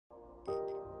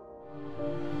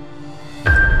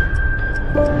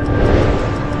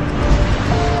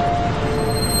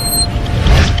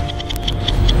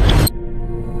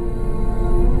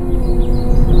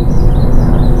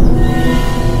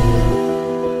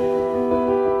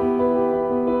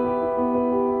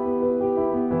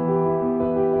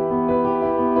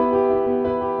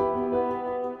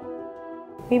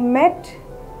met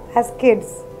as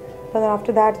kids, but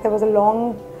after that there was a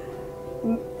long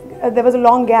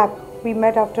gap. We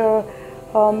met after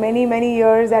many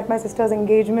years at my sister's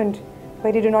engagement,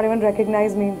 where he did not even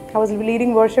recognize me. I was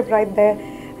leading worship right there,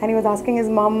 and he was asking his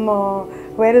mom,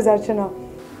 where is Archana?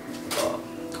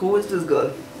 Who is this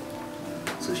girl?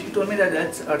 So she told me that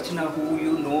that's Archana, who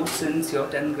you know since your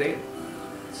 10th grade.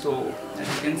 So as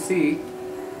you can see,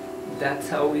 that's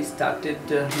how we started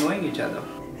knowing each other.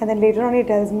 And then later on he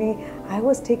tells me, I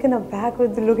was taken aback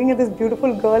with looking at this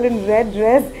beautiful girl in red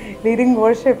dress leading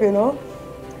worship, you know.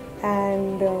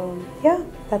 And yeah,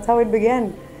 that's how it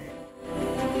began.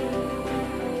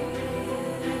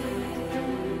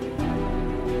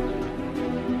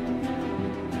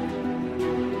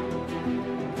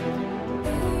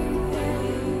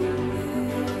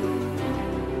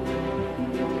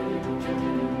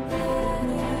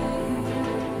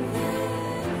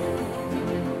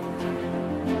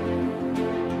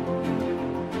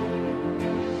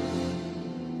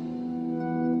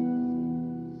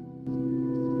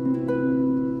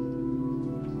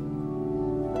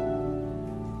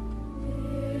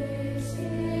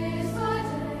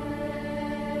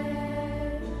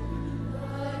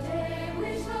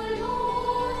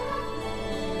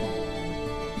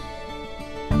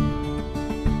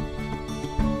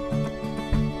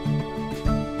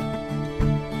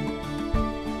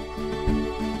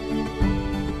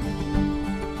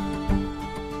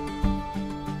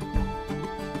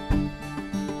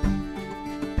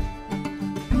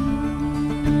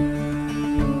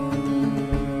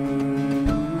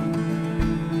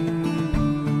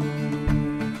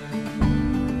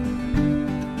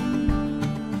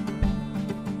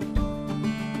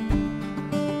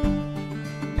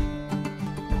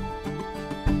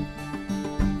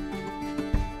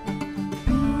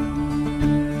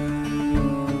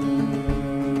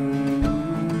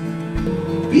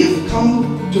 We have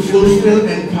come to fulfill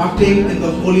and partake in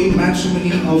the holy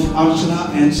matrimony of Archana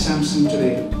and Samson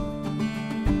today.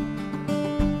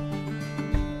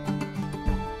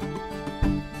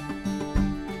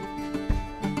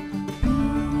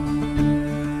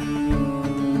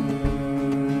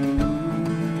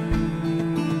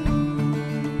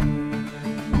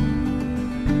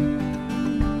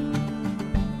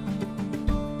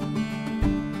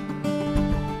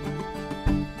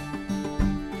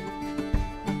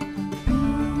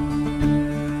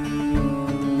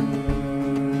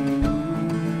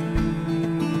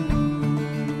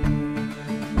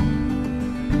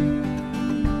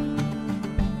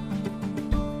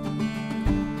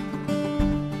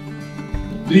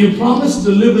 Do you promise to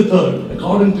live with her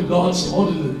according to God's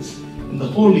ordinance in the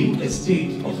holy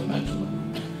estate of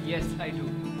matrimony? Yes, I do.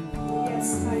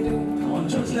 Yes, I do. Come on,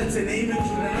 church, let's say amen to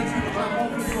that. Let's give a clap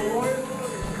offering for the Lord.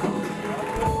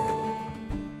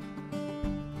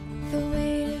 The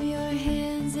weight of your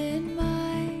hands in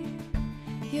mine,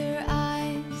 your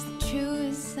eyes, the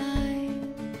truest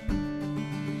sign.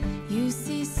 You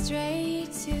see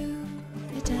straight to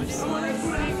the depths of my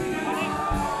soul.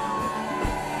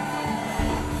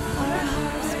 Our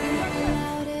hearts beat the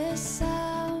loudest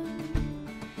sound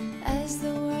as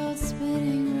the world's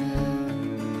spinning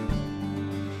round.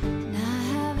 And I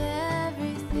have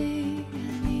everything I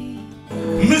need.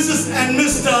 Mrs. and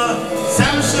Mr.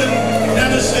 Samson,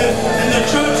 Denison, and the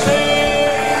church say,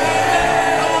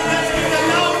 come on, let's give the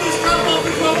loudest clap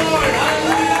offering for the Lord.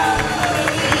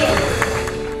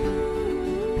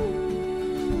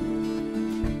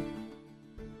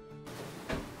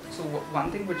 So one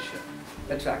thing which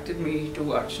attracted me to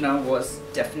Archana was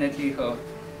definitely her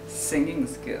singing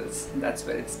skills. That's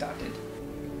where it started.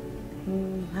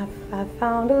 I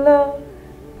found a love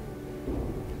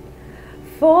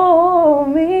for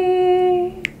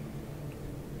me.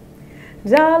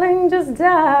 Darling, just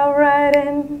dive right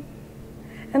in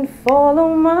and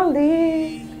follow my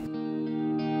lead.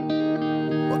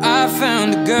 Well, I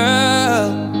found a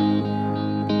girl,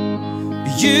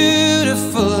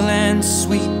 beautiful and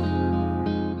sweet.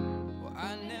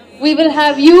 We will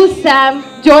have you, Sam,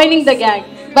 joining the gang.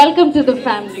 Welcome to the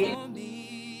family.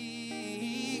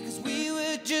 'Cause we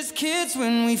were just kids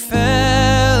when we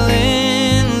fell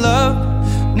in love,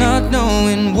 not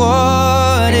knowing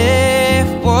what it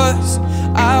was.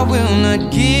 I will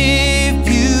not give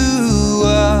you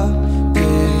up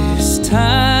this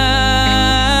time.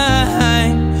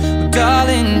 Oh,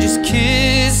 darling, just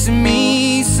kiss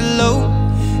me slow.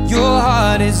 Your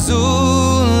heart is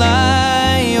all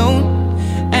I own,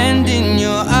 and in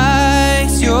your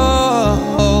eyes you're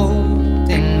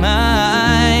holding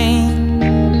mine.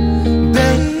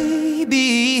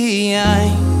 Baby,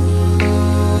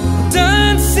 I'm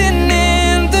dancing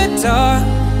in the dark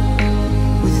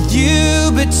with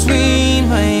you between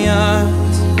my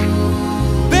arms,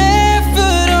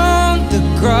 barefoot on the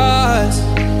grass,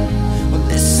 we're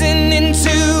listening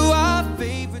to our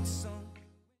favorite song.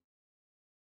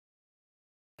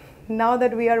 Now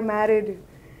that we are married,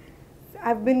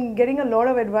 I've been getting a lot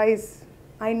of advice.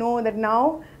 I know that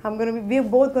now we're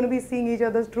both going to be seeing each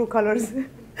other's true colors.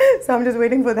 So I'm just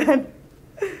waiting for that.